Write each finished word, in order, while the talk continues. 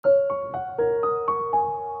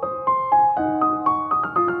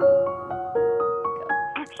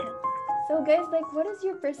So, guys, like, what is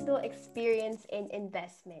your personal experience in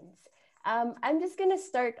investments? I'm just gonna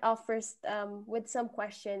start off first with some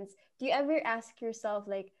questions. Do you ever ask yourself,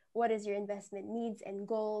 like, what is your investment needs and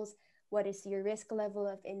goals? What is your risk level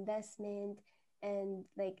of investment? And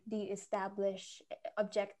like, do you establish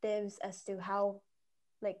objectives as to how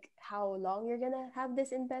long you're gonna have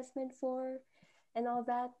this investment for, and all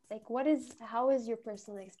that? Like, how is your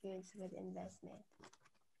personal experience with investment?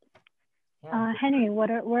 Yeah. Henry,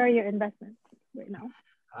 where are your investments right now?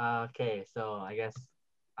 Okay, so I guess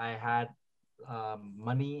I had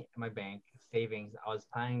money in my bank, savings. I was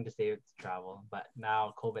planning to save it to travel, but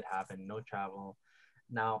now COVID happened, no travel.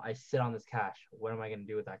 Now I sit on this cash. What am I gonna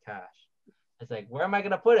do with that cash? It's like, where am I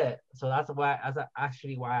gonna put it? So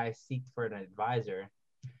actually why I seeked for an advisor.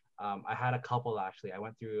 I had a couple actually. I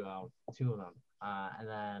went through two of them, and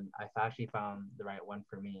then I actually found the right one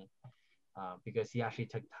for me. Because he actually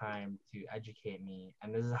took time to educate me,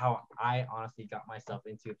 and this is how I honestly got myself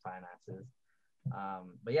into finances.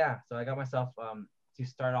 But yeah, so I got myself to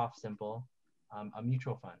start off simple, a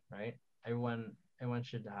mutual fund, right? Everyone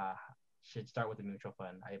should start with a mutual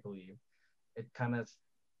fund. I believe it kind of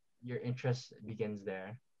your interest begins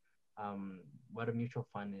there. What a mutual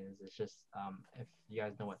fund is, it's just if you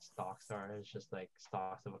guys know what stocks are, it's just like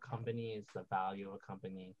stocks of a company, it's the value of a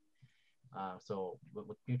company. So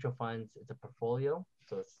with mutual funds, it's a portfolio.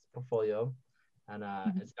 So it's a portfolio, and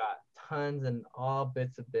Mhm. it's got tons and all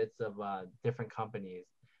bits of different companies.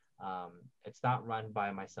 It's not run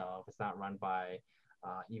by myself. It's not run by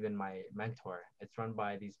even my mentor. It's run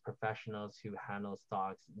by these professionals who handle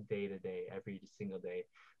stocks day to day, every single day.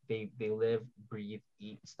 They live, breathe,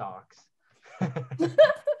 eat stocks.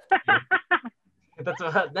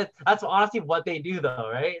 That's honestly what they do though,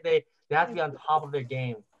 right? They have to be on top of their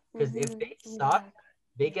game because if Mm-hmm. they suck, Exactly.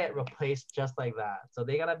 they get replaced just like that. So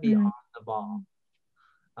they gotta be Mhm. on the ball.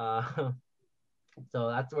 Uh, so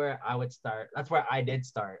that's where I would start. That's where I did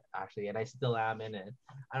start actually, and I still am in it.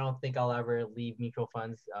 I don't think I'll ever leave mutual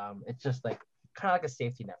funds. It's just like kind of like a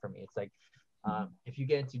safety net for me. It's like if you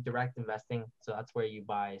get into direct investing, so that's where you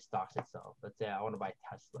buy stocks itself. Let's say I want to buy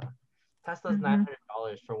Tesla. Tesla's Mhm.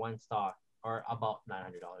 $900 for one stock, or about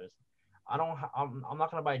 $900. I don't. I'm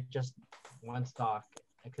not gonna buy just one stock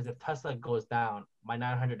because if Tesla goes down, my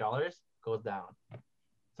 $900 goes down.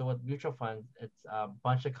 So with mutual funds, it's a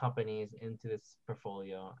bunch of companies into this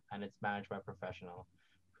portfolio, and it's managed by a professional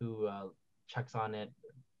who checks on it.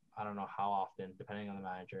 I don't know how often, depending on the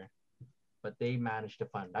manager, but they manage the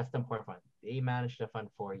fund. That's the important fund. They manage the fund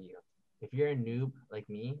for you. If you're a noob like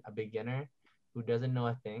me, a beginner who doesn't know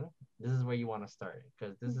a thing, this is where you want to start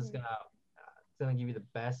because this is Mm-hmm. gonna give you the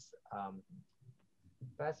best,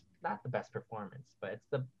 not the best performance, but it's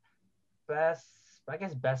the best, I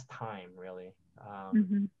guess, best time really.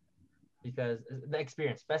 Mhm. Because the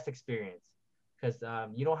experience, best experience, because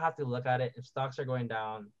you don't have to look at it. If stocks are going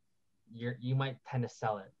down, you might tend to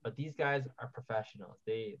sell it, but these guys are professionals.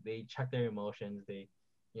 They check their emotions. They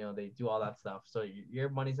do all that stuff. So your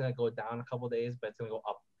money's gonna go down a couple days, but it's gonna go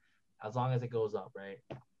up as long as it goes up, right?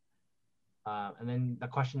 And then the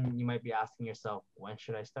question you might be asking yourself, when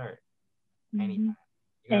should I start? Mhm. Anytime.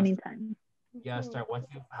 You gotta start, Anytime. you gotta start once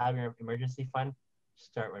you have your emergency fund.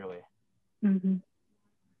 Start right away. Mhm.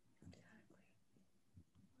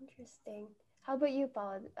 Interesting. How about you,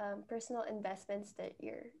 Paul? Personal investments that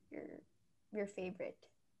your favorite.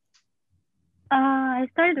 I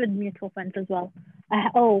started with mutual funds as well.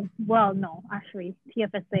 Oh, well, no, actually,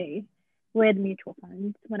 TFSA with mutual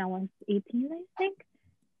funds when I was 18, I think.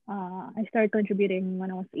 I started contributing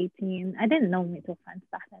when I was 18. I didn't know mutual funds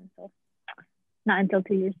back then, so not until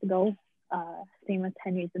 2 years ago. Same as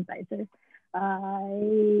Henry's advisor.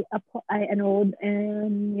 I enrolled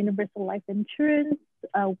in Universal Life Insurance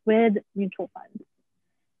with mutual funds.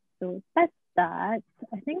 So that's that.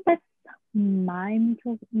 I think that's my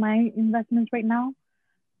investments right now.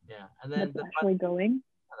 Yeah, and That's then actually going.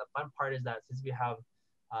 the fun part is that since we have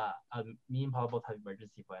me and Paul both have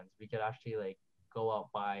emergency funds, we could actually like go out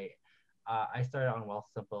buy. I started on Wealth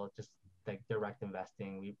Simple, just like direct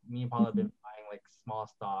investing. Me and Paul have Mhm. been buying like small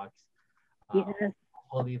stocks. Yes,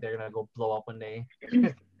 Hopefully they're gonna go blow up one day.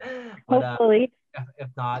 But hopefully. if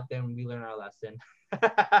not, then we learn our lesson.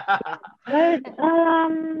 But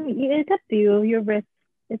it's up to you. Your risk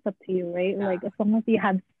is up to you, right? Yeah, Like as long as you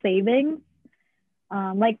have savings,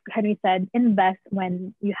 like Henry said, invest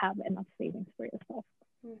when you have enough savings for yourself,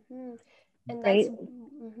 Mm-hmm. And right?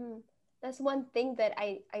 that's one thing that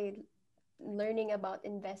I learning about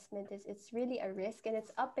investment is it's really a risk and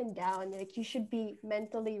it's up and down. Like you should be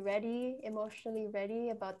mentally ready, emotionally ready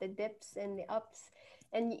about the dips and the ups.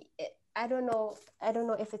 And I don't know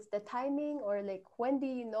if it's the timing or like when do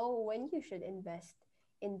you know when you should invest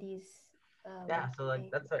in these Yeah, so like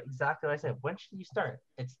things. that's exactly what I said. When should you start?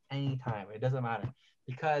 It's any time. It doesn't matter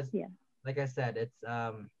because, Yeah. like I said, it's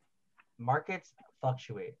markets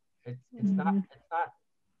fluctuate. Mhm. It's not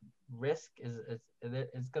risk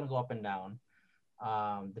it's gonna go up and down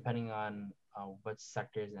depending on what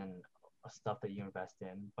sectors and stuff that you invest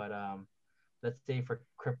in. But let's say for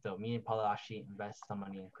crypto, me and Paula actually invest some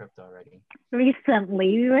money in crypto already. Recently,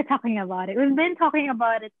 we were talking about it. We've been talking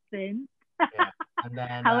about it since. Yeah, and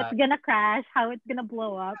then How it's gonna crash, how it's gonna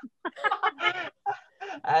blow up.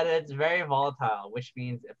 and it's very volatile, which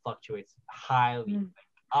means it fluctuates highly, Mm.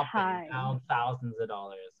 up and High. down, thousands of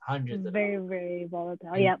dollars, hundreds of Very, dollars very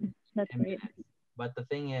volatile. in, Yep, that's in right. minutes. But the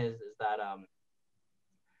thing is that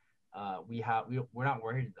we're not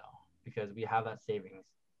worried though because we have that savings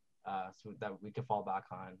so that we can fall back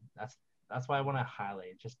on. That's why I want to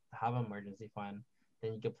highlight just have an emergency fund.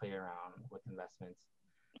 Then you can play around with investments.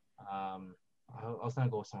 I was gonna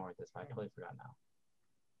go somewhere with this, but I completely forgot now.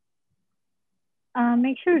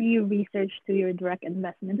 Make sure you research to your direct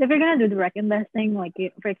investments. If you're gonna do direct investing, like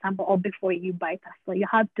for example, or before you buy Tesla, you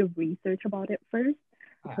have to research about it first,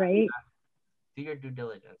 Yeah, right? do your due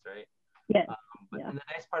diligence, right? Yes. But Yeah. and the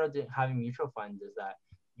nice part of having mutual funds is that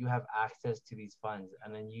you have access to these funds,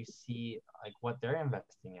 and then you see like what they're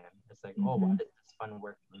investing in. It's like, oh, why Mm-hmm. does this fund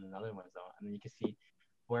work and another one's don't? And then you can see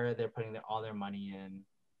where they're putting all their money in.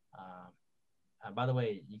 Um, by the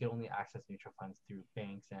way, you can only access mutual funds through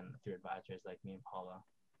banks and through advisors like me and Paula.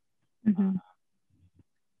 Mm-hmm. Uh,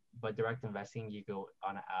 but direct investing, you go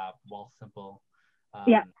on an app, Wealthsimple.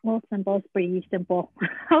 Yeah. Um, Well, simple. It's pretty simple.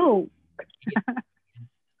 Oh. you get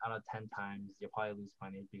out of 10 times, you'll probably lose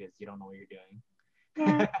money because you don't know what you're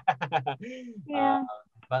Yeah. doing. Yeah.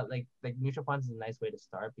 But like mutual funds is a nice way to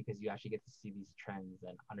start because you actually get to see these trends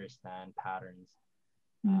and understand patterns.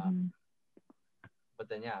 Uh, Mm-hmm. but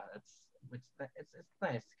then yeah, it's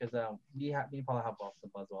nice because we probably have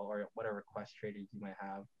Wealthsimple as well or whatever Quest traders you might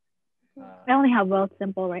have. I only have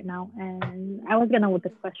Wealthsimple right now, and I was gonna look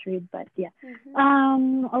at Quest Trade, but yeah.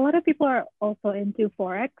 Mm-hmm. A lot of people are also into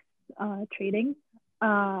forex trading.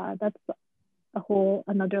 That's a whole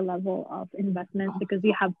another level of investment because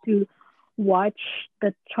you have to watch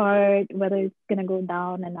the chart whether it's gonna go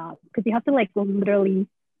down and up because you have to like literally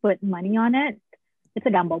put money on it. It's a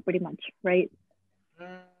gamble pretty much, right?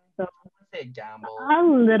 I So wouldn't say a gamble. a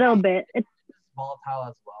little bit. It's It's volatile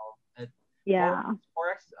as well. yeah.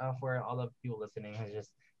 Forex for all the people listening is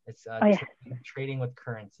just it's Oh yeah. trading with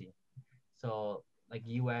currency. So like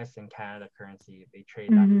U.S. and Canada currency, they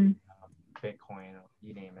trade that Mm-hmm. Bitcoin,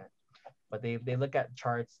 you name it. But they look at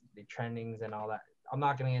charts, the trendings, and all that. I'm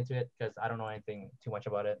not getting into it because I don't know anything too much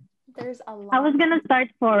about it. There's a I was lot. gonna start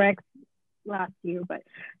forex last year, but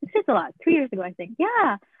it's just a lot. 2 years ago, I think.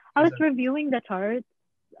 Yeah, I was reviewing the charts.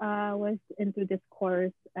 Was into this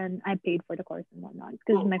course, and I paid for the course and whatnot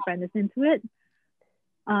because my friend is into it.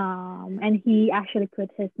 And he actually quit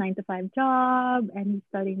his 9 to 5 job, and he's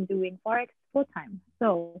starting doing forex full time.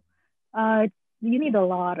 So, you need a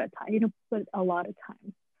lot of time. You know, put a lot of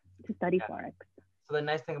time to study Yeah. forex. So the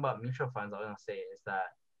nice thing about mutual funds, I was gonna say, is that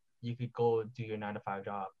you could go do your 9 to 5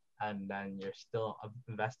 job, and then you're still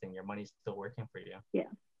investing. Your money's still working for you. Yeah.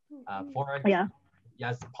 Forex, Yeah.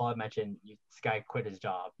 yes, Paul mentioned this guy quit his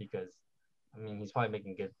job because, I mean, he's probably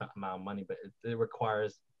making a good amount of money, but it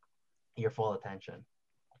requires your full attention.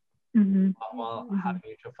 Mm-hmm. While Mm-hmm. having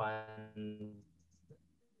mutual funds,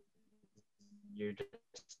 you're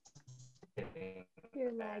just sitting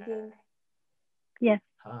You're there. lagging. Yes.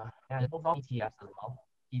 Yeah, there's also ETFs as well.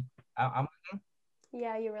 I'm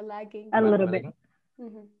Yeah, you were lagging. A little bit. lagging.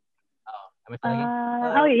 Mm-hmm. Oh, am I still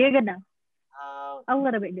lagging? Oh, yeah, you're good now. Uh, A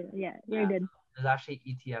little bit good. Yeah, you're good. There's actually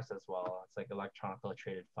ETFs as well. It's like electronically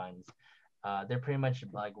traded funds. They're pretty much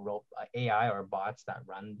like AI or bots that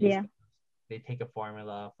run these. Yeah. They take a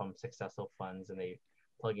formula from successful funds and they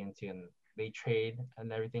plug into and they trade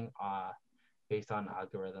and everything based on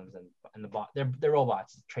algorithms and the bot. They're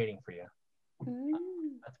robots trading for you.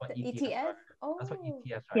 That's what The ETFs ETF? are. Oh. That's what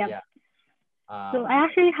ETFs are. Yep. Yeah. So I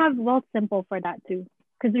actually have Wealthsimple for that too.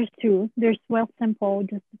 Because there's two. There's Wealthsimple,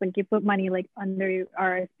 just like you put money like under your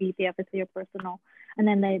RSP, TFSA, or personal, and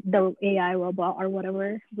then the AI robot or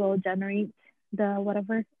whatever will generate the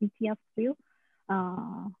whatever ETF for you.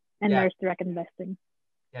 And there's direct investing.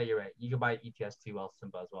 Yeah, you're right. You can buy ETFs too,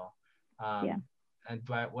 Wealthsimple as well. Yeah. And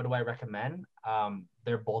what do I recommend?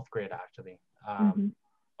 They're both great actually. Mm-hmm.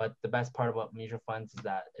 But the best part about mutual funds is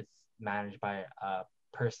that it's managed by a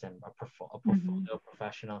person, a Mm-hmm. portfolio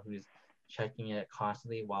professional who's checking it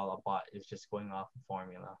constantly, while a bot is just going off a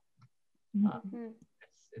formula. Uh, Mm-hmm. Mhm.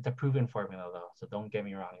 it's a proven formula though, so don't get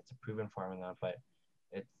me wrong. It's a proven formula, but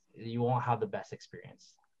it's you won't have the best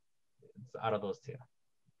experience. It's out of those two.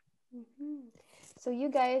 Mhm. So you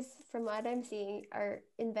guys, from what I'm seeing, are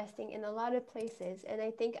investing in a lot of places, and I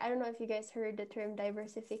think I don't know if you guys heard the term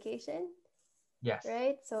diversification, Yes.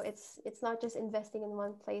 right? So it's not just investing in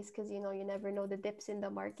one place because you never know the dips in the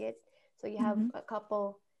market. So you have Mm-hmm. a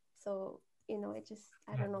couple. So it just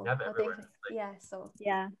I Yeah, don't you know have how it to everywhere. Like, yeah. So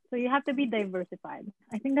Yeah. So you have to be diversified.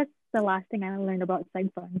 I think that's the last thing I learned about side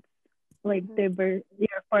funds. Like mm-hmm,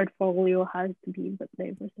 your portfolio has to be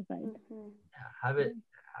diversified. mm-hmm, have it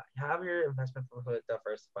have your investment portfolio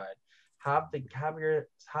diversified.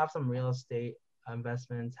 Have some real estate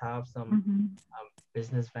investments. Have some Mm-hmm.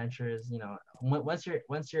 business ventures. Once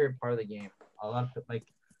you're part of the game, a lot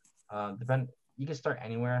of depend. You can start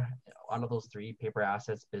anywhere. Out of those three: paper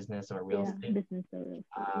assets, business, or real Yeah, estate. business or real estate.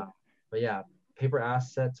 Uh, Yeah. but yeah, paper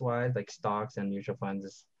assets wise, like stocks and mutual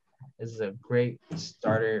funds is a great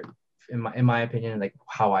starter in my opinion, like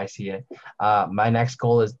how I see it. My next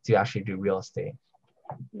goal is to actually do real estate.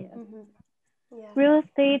 Yeah. mm-hmm, yeah, Real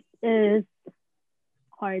estate is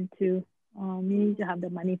hard to. You need to mm-hmm, have the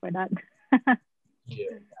money for that. Yeah.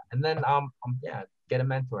 And then yeah, get a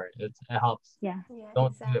mentor. It helps. mm-hmm. Yeah. Yeah,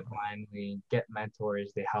 Don't do it exactly. blindly. Get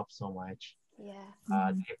mentors. They help so much. Yeah.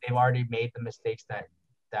 Mm-hmm. They've already made the mistakes that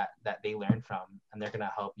they learned from, and they're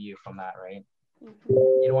gonna help you from that, right? Mm-hmm,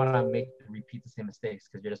 You don't want to repeat the same mistakes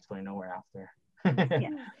because you're just going nowhere after. Yeah.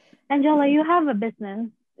 mm-hmm. Angela, you have a business.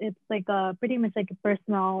 It's like a pretty much like a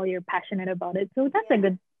personal. You're passionate about it, so that's a Yeah,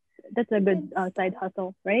 good. That's a good good side stuff.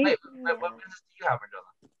 hustle, right? Wait, what Yeah. business do you have,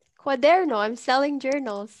 Angela? Quaderno, I'm selling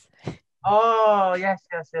journals. Oh, yes,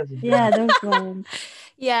 yes, yes. You do. Yeah, those ones.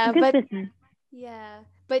 Yeah, Good but business. yeah,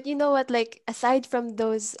 but you know what? Like aside from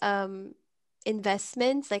those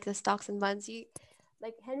investments, like the stocks and bonds, you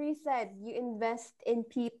like Henry said, you invest in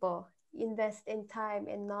people, you invest in time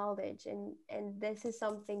and knowledge, and this is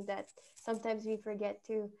something that sometimes we forget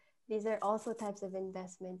too. These are also types of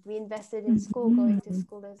investment. We invested in school, going to Mm-hmm.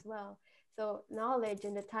 school as well. So knowledge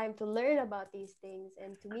and the time to learn about these things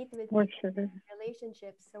and to meet with For people, sure.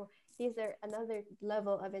 relationships. So these are another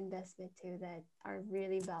level of investment too that are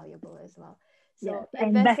really valuable as well. Yes, So I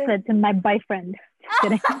investing, invested in my boyfriend. Just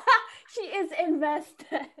kidding. she is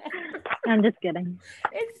invested. I'm just kidding.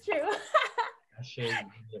 It's true. Actually,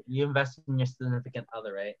 you invest in your significant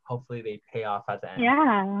other, right? Hopefully, they pay off at the end.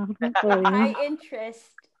 Yeah, High hopefully. interest.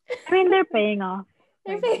 I mean, they're paying off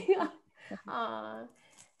They're right now. paying So. off. Aw.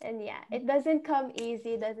 And yeah, it doesn't come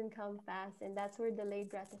easy, it doesn't come fast, and that's where delayed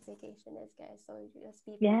gratification is, guys. So just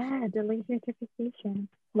be Yeah, patient. delayed gratification.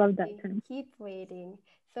 Love that We term. keep waiting.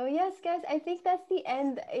 So yes, guys, I think that's the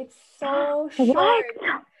end. It's so What? short.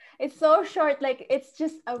 It's so short. Like it's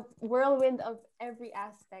just a whirlwind of every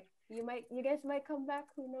aspect. You guys might come back.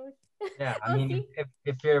 Who knows? Yeah, I We'll mean, see.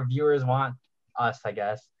 if your viewers want us, I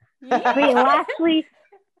guess. Yeah. Wait, lastly,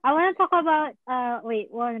 I want to talk about wait,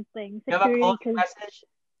 one thing. You have a Security, closing because message?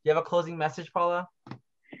 You have a closing message, Paula?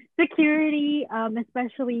 security,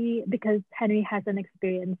 especially because Henry has an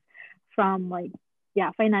experience from like,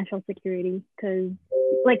 yeah, financial security, because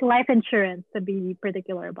like life insurance, to be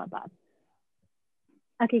particular about that.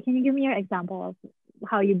 Okay, can you give me your example of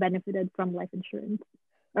how you benefited from life insurance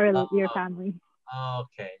or your Oh, family?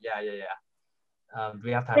 okay. Yeah, yeah, yeah. Do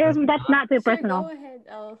we have time for this? That's not too Sure, go personal. ahead,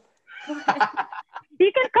 Elf. Go ahead.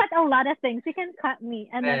 You can cut a lot of things. You can cut me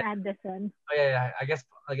and then Yeah, add this one. oh, yeah, yeah. I guess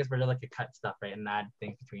we're just like a cut stuff, right? And add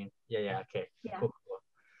things between. Yeah, yeah. Okay. Yeah. Cool,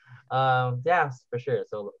 cool. Yeah, for sure.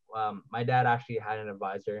 So, my dad actually had an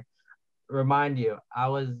advisor. Remind you, I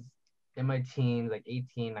was in my teens, like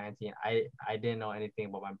 18, 19. I didn't know anything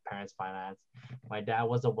about my parents' finance. My dad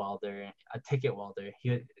was a welder, a ticket welder.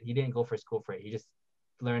 He didn't go for school for it. He just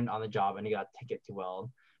learned on the job and he got a ticket to weld.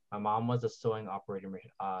 My mom was a sewing machine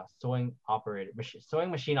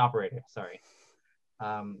operator. Sorry.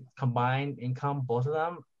 Combined income, both of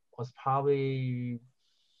them was probably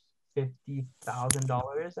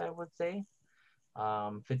 $50,000, I would say,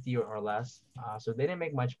 50 or less. So they didn't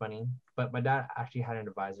make much money, but my dad actually had an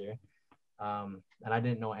advisor, and I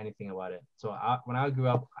didn't know anything about it. So when I grew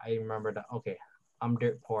up, I remember that, okay, I'm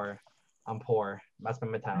dirt poor, I'm poor. That's my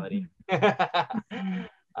mentality. Mhm. Mhm.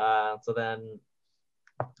 So then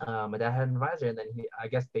my dad had an advisor, and then I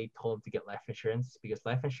guess they told him to get life insurance because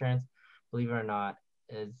life insurance, believe it or not,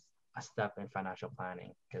 is a step in financial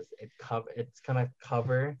planning because it's gonna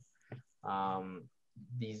cover um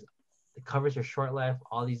these it covers your short life,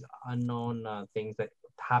 all these unknown things that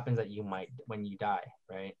happens that you might when you die,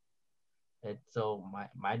 right? So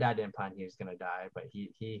my dad didn't plan he was gonna die, but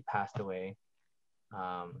he passed away.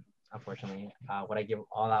 Unfortunately, would I give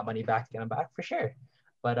all that money back to get him back? For sure,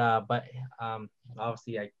 but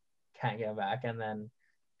obviously I can't get him back. And then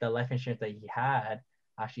the life insurance that he had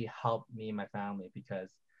actually helped me and my family because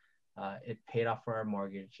it paid off for our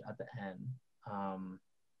mortgage at the end.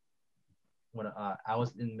 When I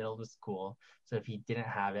was in the middle of school, so if he didn't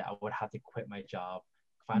have it, I would have to quit my job,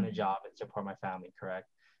 find a job, and support my family. Correct.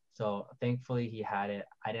 So thankfully he had it.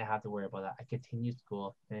 I didn't have to worry about that. I continued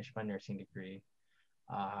school, finished my nursing degree.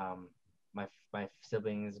 My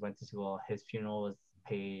siblings went to school. His funeral was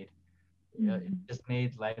paid. It just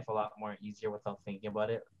made life a lot more easier without thinking about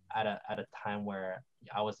it at a time where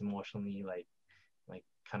I was emotionally like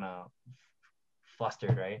kind of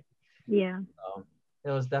flustered, right? Yeah. So it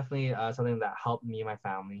was definitely something that helped me and my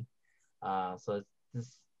family. So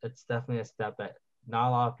it's definitely a step that not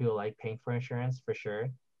a lot of people like paying for insurance for sure,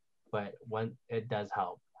 but when it does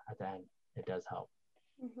help at the end, it does help.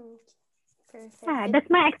 Perfect. Yeah, that's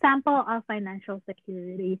my example of financial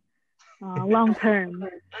security, long term.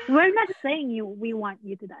 We're not saying we want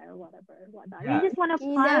you to die or whatnot. Yeah. You just want to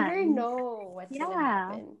You plan. never know what's gonna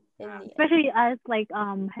happen in the end. Especially as like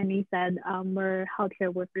Henry said, we're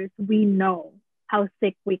healthcare workers. We know how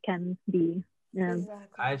sick we can be. Exactly.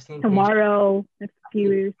 I've seen tomorrow, a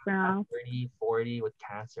few years from now, 30, 40 with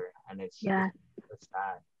cancer, and it's sad.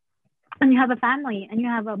 And you have a family, and you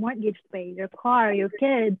have a mortgage to pay, your car, your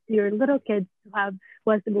kids, your little kids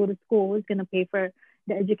who has to go to school, is gonna pay for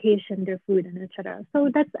the education, their food, and etc. So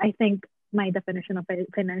that's, I think, my definition of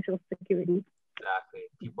financial security. Exactly.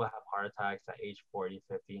 People have heart attacks at age 40,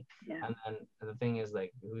 50. Yeah. And then the thing is,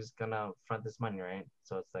 like, who's gonna front this money, right?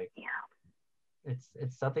 So it's like,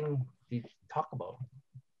 it's something to talk about.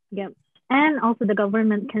 Yep. And also the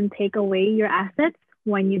government can take away your assets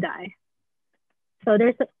when you die. So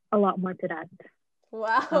there's a lot more to that.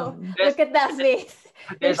 Wow. Look at that face.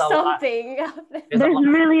 There's something. There's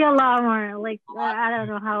really a lot more. Like, I don't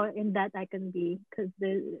know how in that I can be, because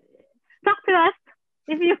talk to us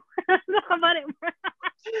if you want to talk about it more.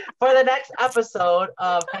 For the next episode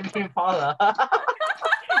of Henry and Paula.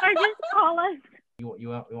 Or just call us. We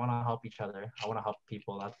want to help each other. I want to help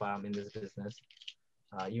people. That's why I'm in this business.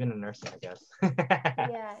 Even in nursing, I guess.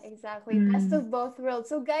 Yeah, exactly. Best of both worlds.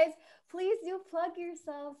 So guys, please do plug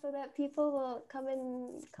yourself so that people will come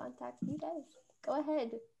and contact you guys. Go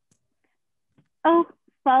ahead. Oh,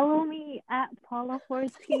 follow me at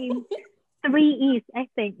Paula14. 3 E's, I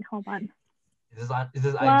think. Hold on. Is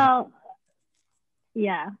this well, IG?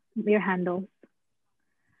 Yeah, your handles.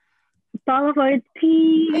 Paula14.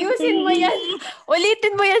 Ayusin mo yan.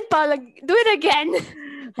 Ulitin mo yan, Paula. Do it again.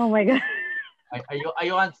 Oh my God. Are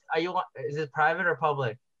you on? Is it private or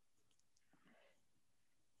public?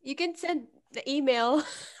 You can send the email.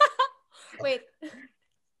 Wait.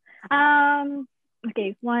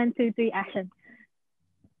 Okay, 1, 2, 3, action.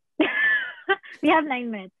 We have 9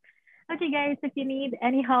 minutes. Okay, guys, if you need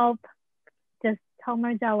any help, just tell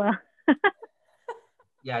Margella.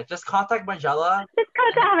 Yeah, just contact Margella. Just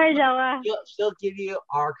contact Margella. She'll give you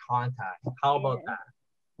our contact. How about that?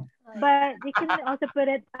 But you can also put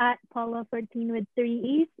it at Paula14 with 3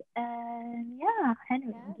 E's. And yeah,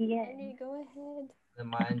 Henry. Henry, go ahead. And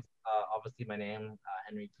mine's obviously my name,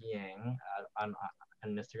 Henry Giang. On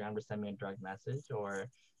Instagram, just send me a direct message or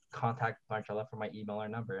contact Marcella for my email or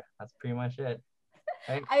number. That's pretty much it.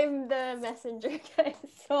 Right? I'm the messenger, guys.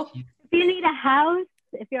 So if you need a house,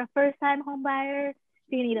 if you're a first-time home buyer, if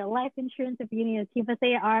you need a life insurance, if you need a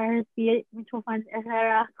TFSA, RSP, mutual funds,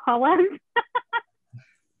 etc., call us.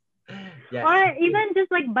 Yes. Or even just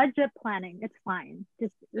like budget planning, it's fine.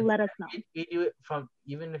 Just let us know. We do it from,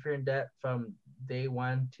 even if you're in debt, from day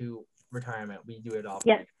one to retirement. We do it all.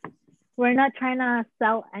 Yes. We're not trying to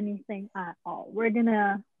sell anything at all. We're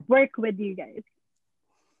gonna work with you guys.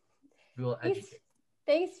 We will educate.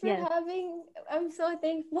 Thanks for having. I'm so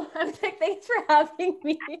thankful. I'm like, thanks for having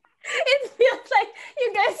me. It feels like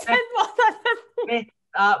you guys spent most of the. Hey,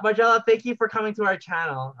 Margella, thank you for coming to our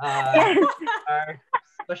channel. Our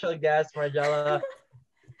special guest, Margella.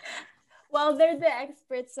 Well, they're the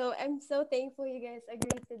experts, so I'm so thankful you guys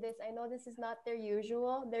agreed to this. I know this is not their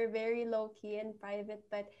usual. They're very low-key and private,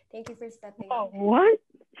 but thank you for stepping up. What?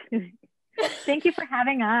 Thank you for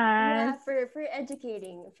having us. Yeah, for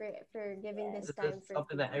educating, for giving this time. This is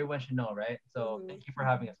something that everyone should know, right? So thank you for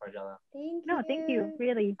having us, Margella. Thank you. No, thank you,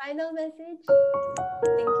 really. Final message?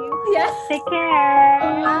 Thank you. Yes. Take care.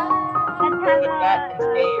 Bye. And have a happy.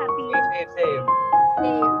 Save.